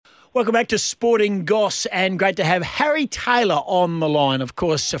Welcome back to Sporting Goss, and great to have Harry Taylor on the line, of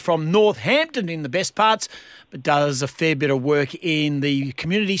course, from Northampton in the best parts, but does a fair bit of work in the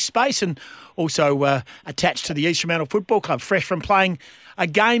community space and also attached to the East Fremantle Football Club, fresh from playing a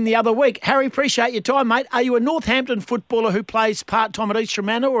game the other week. Harry, appreciate your time, mate. Are you a Northampton footballer who plays part-time at East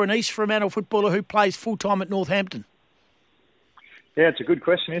Fremantle or an East Fremantle footballer who plays full-time at Northampton? Yeah, it's a good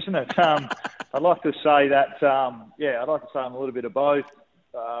question, isn't it? I'd like to say that, I'd like to say I'm a little bit of both.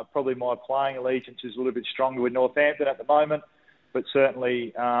 Probably my playing allegiance is a little bit stronger with Northampton at the moment, but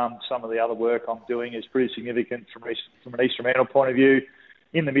certainly some of the other work I'm doing is pretty significant from an East Fremantle point of view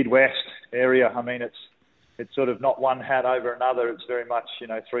in the Midwest area. I mean, it's sort of not one hat over another. It's very much,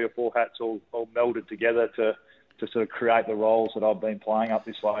 3 or 4 hats all melded together to sort of create the roles that I've been playing up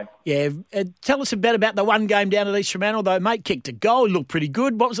this way. Yeah, tell us a bit about the one game down at East Fremantle, though, mate. Kicked a goal, looked pretty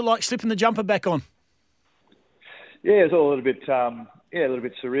good. What was it like slipping the jumper back on? Yeah, it was all a little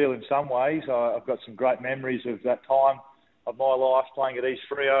bit surreal in some ways. I've got some great memories of that time of my life playing at East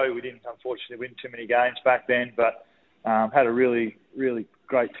Freo. We didn't, unfortunately, win too many games back then, but had a really, really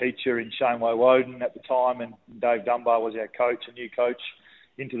great teacher in Shane Woden at the time, and Dave Dunbar was our coach, a new coach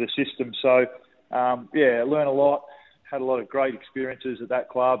into the system. So, learned a lot, had a lot of great experiences at that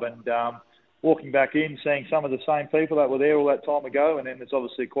club, and walking back in, seeing some of the same people that were there all that time ago, and then there's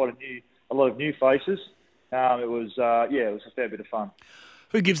obviously a lot of new faces. It was a fair bit of fun.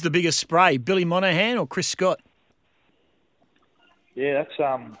 Who gives the biggest spray, Billy Monahan or Chris Scott? Yeah,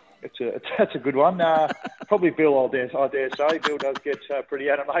 that's a good one. Probably Bill, I dare say. Bill does get pretty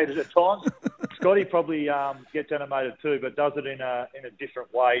animated at times. Scotty probably gets animated too, but does it in a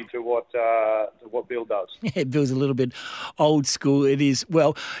different way to what Bill does. Yeah, Bill's a little bit old school. It is.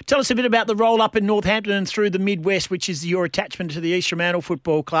 Well, tell us a bit about the roll up in Northampton and through the Midwest, which is your attachment to the East Fremantle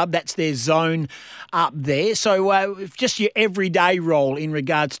Football Club. That's their zone up there. So just your everyday role in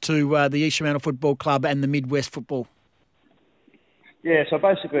regards to the East Fremantle Football Club and the Midwest football. Yeah, so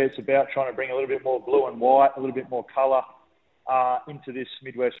basically it's about trying to bring a little bit more blue and white, a little bit more colour into this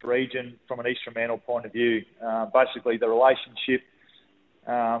Midwest region from an East Fremantle point of view. Basically the relationship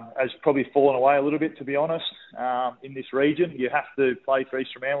has probably fallen away a little bit, to be honest, in this region. You have to play for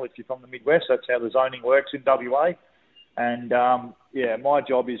East Fremantle if you're from the Midwest. That's how the zoning works in WA. And, my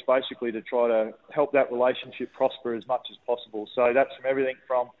job is basically to try to help that relationship prosper as much as possible. So that's from everything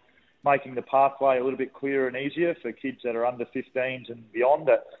from making the pathway a little bit clearer and easier for kids that are under 15s and beyond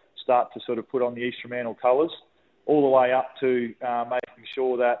that start to sort of put on the East Fremantle colours, all the way up to making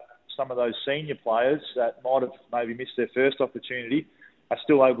sure that some of those senior players that might have maybe missed their first opportunity are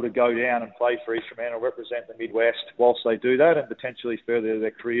still able to go down and play for East Fremantle, represent the Midwest whilst they do that, and potentially further their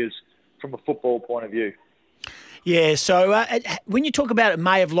careers from a football point of view. Yeah, so when you talk about it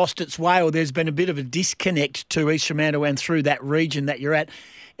may have lost its way or there's been a bit of a disconnect to East Fremantle and through that region that you're at,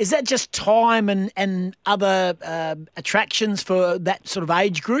 is that just time and other attractions for that sort of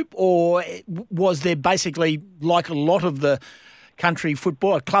age group, or was there basically, like a lot of the country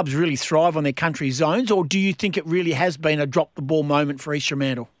football, clubs really thrive on their country zones, or do you think it really has been a drop-the-ball moment for East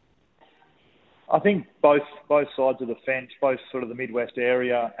Fremantle? I think both sides of the fence, both sort of the Midwest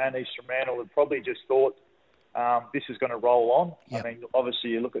area and East Fremantle, had probably just thought this is going to roll on. Yep. I mean,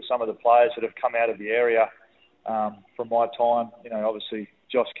 obviously you look at some of the players that have come out of the area from my time, obviously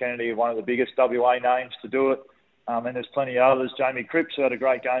Josh Kennedy, one of the biggest WA names to do it. And there's plenty of others. Jamie Cripps had a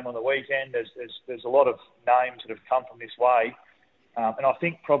great game on the weekend. There's a lot of names that have come from this way. And I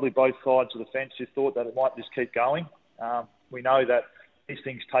think probably both sides of the fence just thought that it might just keep going. We know that these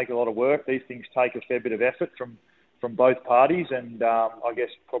things take a lot of work. These things take a fair bit of effort from both parties, and I guess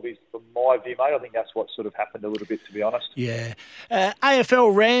probably from my view, mate, I think that's what sort of happened a little bit, to be honest. Yeah.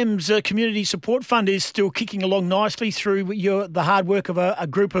 AFL Rams Community Support Fund is still kicking along nicely through the hard work of a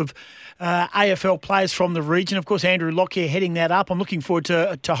group of AFL players from the region. Of course, Andrew Lockyer heading that up. I'm looking forward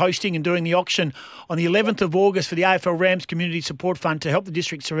to hosting and doing the auction on the 11th of August for the AFL Rams Community Support Fund to help the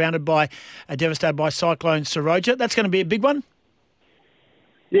district devastated by Cyclone Saroja. That's going to be a big one.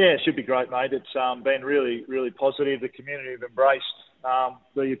 Yeah, it should be great, mate. It's been really, really positive. The community have embraced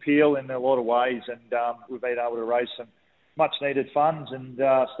the appeal in a lot of ways, and we've been able to raise some much-needed funds and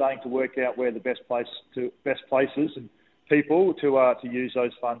starting to work out where the best places and people to use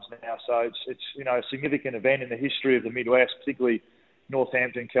those funds now. So it's a significant event in the history of the Midwest, particularly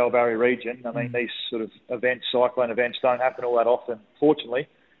Northampton, Kalbarri region. I mean, these sort of events, cyclone events, don't happen all that often. Fortunately,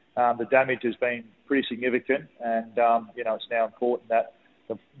 the damage has been pretty significant, and it's now important that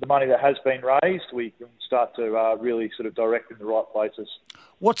the money that has been raised, we can start to really sort of direct in the right places.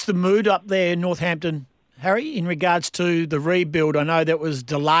 What's the mood up there in Northampton, Harry, in regards to the rebuild? I know that was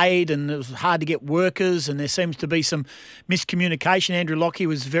delayed and it was hard to get workers, and there seems to be some miscommunication. Andrew Lockyer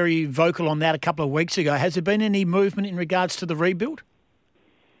was very vocal on that a couple of weeks ago. Has there been any movement in regards to the rebuild?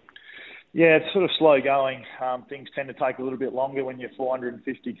 Yeah, it's sort of slow going. Things tend to take a little bit longer when you're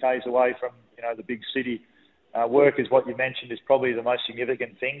 450 k's away from, the big city. Work is what you mentioned is probably the most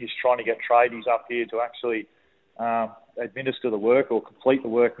significant thing, is trying to get tradies up here to actually administer the work or complete the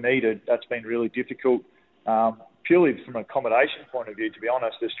work needed. That's been really difficult. Purely from an accommodation point of view, to be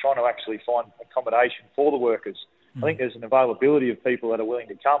honest, is trying to actually find accommodation for the workers. I think there's an availability of people that are willing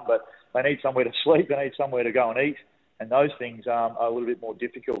to come, but they need somewhere to sleep, they need somewhere to go and eat, and those things are a little bit more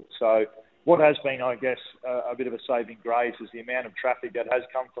difficult. So what has been, I guess, a bit of a saving grace is the amount of traffic that has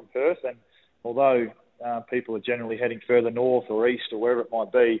come from Perth. And although people are generally heading further north or east or wherever it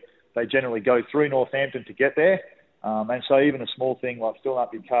might be, they generally go through Northampton to get there. And so even a small thing like filling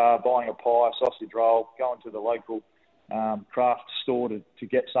up your car, buying a pie, sausage roll, going to the local craft store to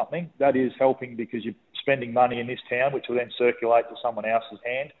get something, that is helping, because you're spending money in this town, which will then circulate to someone else's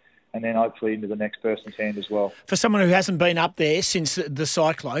hand, and then hopefully into the next person's hand as well. For someone who hasn't been up there since the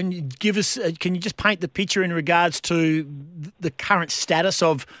cyclone, can you just paint the picture in regards to the current status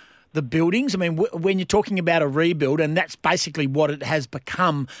of the buildings? I mean, when you're talking about a rebuild, and that's basically what it has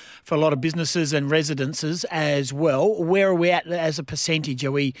become for a lot of businesses and residences as well, where are we at as a percentage?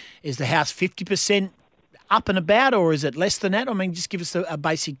 Is the house 50% up and about, or is it less than that? I mean, just give us a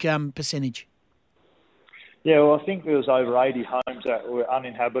basic percentage. Yeah, well, I think there was over 80 homes that were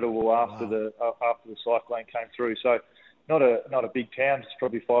uninhabitable after the cyclone came through. So not a big town. It's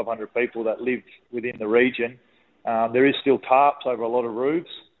probably 500 people that live within the region. There is still tarps over a lot of roofs,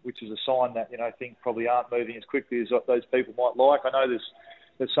 which is a sign that, things probably aren't moving as quickly as those people might like. I know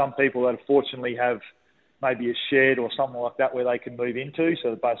there's some people that fortunately have maybe a shed or something like that where they can move into.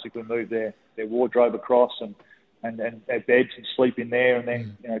 So they basically move their wardrobe across and their beds and sleep in there, and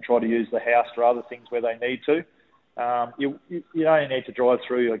then try to use the house for other things where they need to. You only need to drive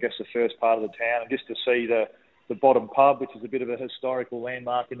through, I guess, the first part of the town, and just to see the bottom pub, which is a bit of a historical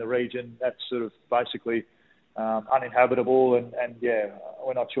landmark in the region. That's sort of basically uninhabitable, and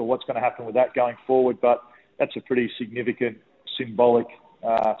we're not sure what's going to happen with that going forward, but that's a pretty significant symbolic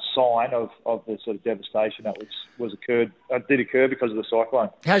sign of the sort of devastation that did occur because of the cyclone.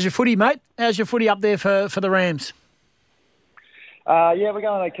 How's your footy, mate? How's your footy up there for the Rams? We're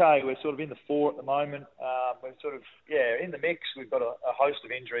going okay. We're sort of in the 4 at the moment. We're sort of, in the mix. We've got a host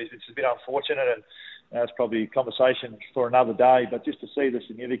of injuries, which is a bit unfortunate, and it's probably a conversation for another day, but just to see the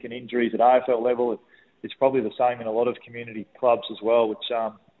significant injuries at AFL level, it's probably the same in a lot of community clubs as well,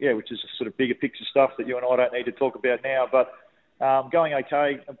 which is sort of bigger picture stuff that you and I don't need to talk about now. But going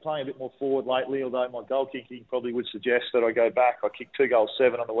okay. I'm playing a bit more forward lately, although my goal kicking probably would suggest that I go back. I kicked 2 goals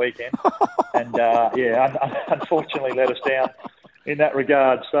 7 on the weekend, and unfortunately let us down in that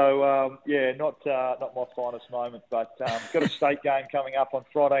regard. So not my finest moment, but got a state game coming up on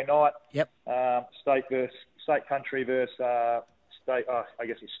Friday night. Yep. State country versus state. I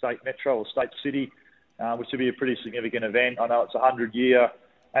guess it's state metro or state city. Which would be a pretty significant event. I know it's a 100-year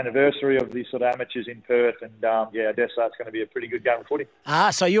anniversary of the sort of amateurs in Perth, and I dare say it's going to be a pretty good game of footy.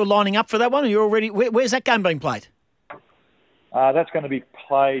 So you're lining up for that one? Or you're already? Where's that game being played? That's going to be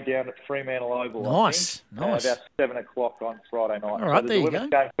played down at Fremantle Oval. Nice. About 7 o'clock on Friday night. All right, so there you go.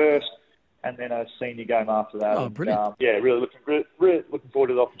 Game first, and then a senior game after that. Oh, brilliant. Really looking forward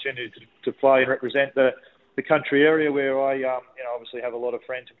to the opportunity to play and represent the country area where I obviously have a lot of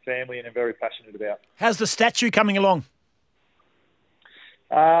friends and family and am very passionate about. How's the statue coming along?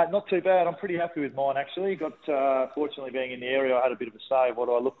 Not too bad. I'm pretty happy with mine, actually. Fortunately, being in the area, I had a bit of a say of what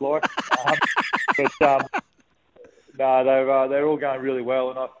I look like. They're all going really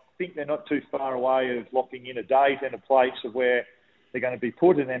well, and I think they're not too far away of locking in a date and a place of where they're going to be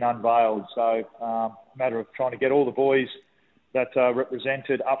put and then unveiled. So a matter of trying to get all the boys that are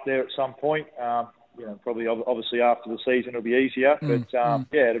represented up there at some point. Probably obviously after the season it'll be easier, but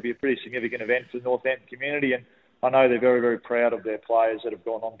it'll be a pretty significant event for the Northampton community, and I know they're very, very proud of their players that have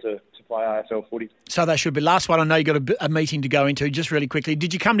gone on to play AFL footy. So they should be. Last one, I know you got a meeting to go into, just really quickly.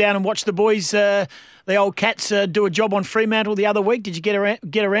 Did you come down and watch the boys, the old Cats, do a job on Fremantle the other week? Did you get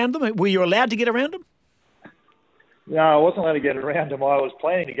around them? Were you allowed to get around them? No, I wasn't allowed to get around them. I was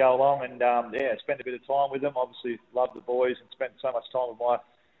planning to go along and spend a bit of time with them. Obviously, love the boys and spent so much time with my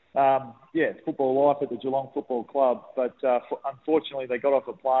football life at the Geelong Football Club. But unfortunately, they got off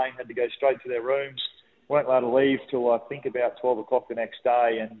a plane, had to go straight to their rooms, weren't allowed to leave till I think about 12 o'clock the next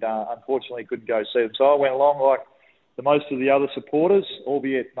day, and unfortunately couldn't go see them. So I went along like the most of the other supporters,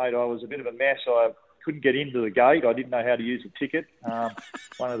 albeit, mate, I was a bit of a mess. I couldn't get into the gate. I didn't know how to use a ticket.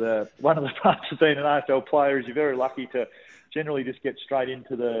 One of the parts of being an AFL player is you're very lucky to generally just get straight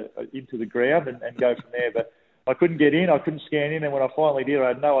into the ground and go from there. But I couldn't get in, I couldn't scan in, and when I finally did, I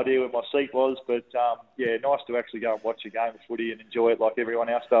had no idea where my seat was. But nice to actually go and watch a game of footy and enjoy it like everyone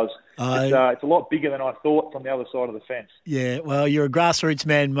else does. It's a lot bigger than I thought from the other side of the fence. Yeah, well, you're a grassroots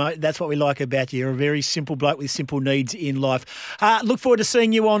man, mate. That's what we like about you. You're a very simple bloke with simple needs in life. Look forward to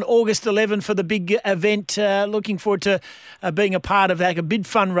seeing you on August 11 for the big event. Looking forward to being a part of that, a big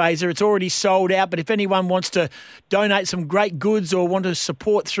fundraiser. It's already sold out, but if anyone wants to donate some great goods or want to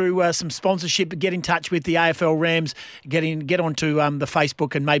support through some sponsorship, get in touch with the AFL Rams, get onto the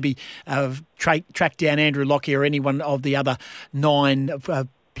Facebook and maybe track down Andrew Lockyer or any one of the other 9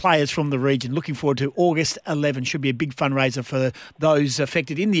 players from the region. Looking forward to August 11. Should be a big fundraiser for those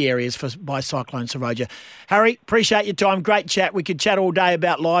affected in the areas by Cyclone Saroja. Harry, appreciate your time. Great chat. We could chat all day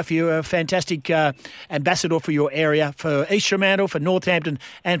about life. You're a fantastic ambassador for your area, for East Fremantle, for Northampton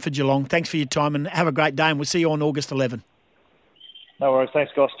and for Geelong. Thanks for your time and have a great day, and we'll see you on August 11. No worries.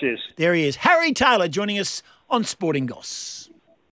 Thanks, Goss. Cheers. There he is. Harry Taylor joining us on Sporting Goss.